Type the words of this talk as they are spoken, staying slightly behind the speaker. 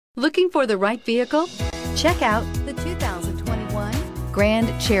Looking for the right vehicle? Check out the 2021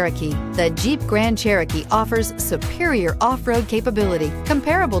 Grand Cherokee. The Jeep Grand Cherokee offers superior off-road capability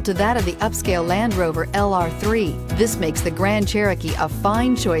comparable to that of the upscale Land Rover LR3. This makes the Grand Cherokee a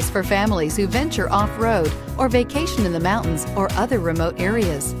fine choice for families who venture off-road or vacation in the mountains or other remote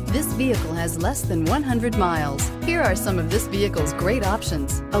areas. This vehicle has less than 100 miles. Here are some of this vehicle's great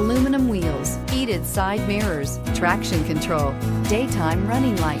options: aluminum wheels, heated side mirrors, traction control, daytime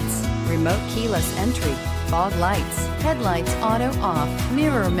running lights, remote keyless entry, fog lights, headlights auto off,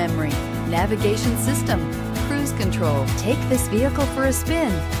 mirror memory, navigation system, cruise control. Take this vehicle for a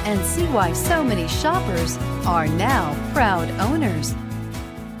spin and see why so many shoppers are now proud owners.